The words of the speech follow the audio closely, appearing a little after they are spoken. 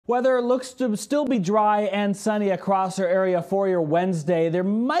Weather looks to still be dry and sunny across our area for your Wednesday. There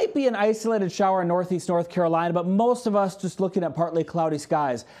might be an isolated shower in northeast North Carolina, but most of us just looking at partly cloudy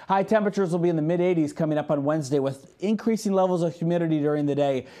skies. High temperatures will be in the mid-80s coming up on Wednesday with increasing levels of humidity during the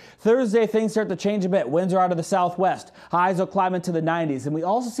day. Thursday, things start to change a bit. Winds are out of the southwest. Highs will climb into the 90s. And we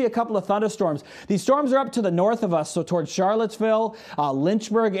also see a couple of thunderstorms. These storms are up to the north of us, so towards Charlottesville,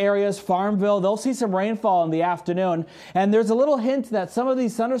 Lynchburg areas, Farmville. They'll see some rainfall in the afternoon. And there's a little hint that some of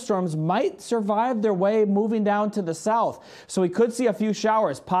these thunderstorms might survive their way moving down to the south. So we could see a few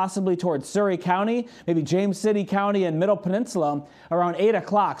showers, possibly towards Surrey County, maybe James City County and Middle Peninsula around 8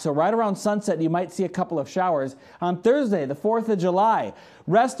 o'clock. So right around sunset, you might see a couple of showers. On Thursday, the 4th of July,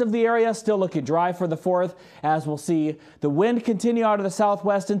 rest of the area still looking dry for the 4th, as we'll see the wind continue out of the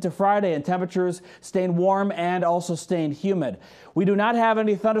southwest into Friday and temperatures staying warm and also staying humid. We do not have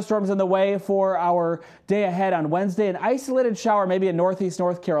any thunderstorms in the way for our day ahead on Wednesday. An isolated shower maybe in northeast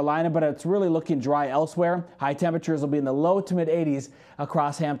North Carolina, but it's really looking dry elsewhere. High temperatures will be in the low to mid 80s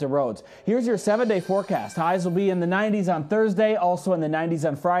across Hampton Roads. Here's your 7-day forecast. Highs will be in the 90s on Thursday, also in the 90s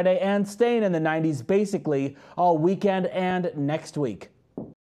on Friday, and staying in the 90s basically all weekend and next week.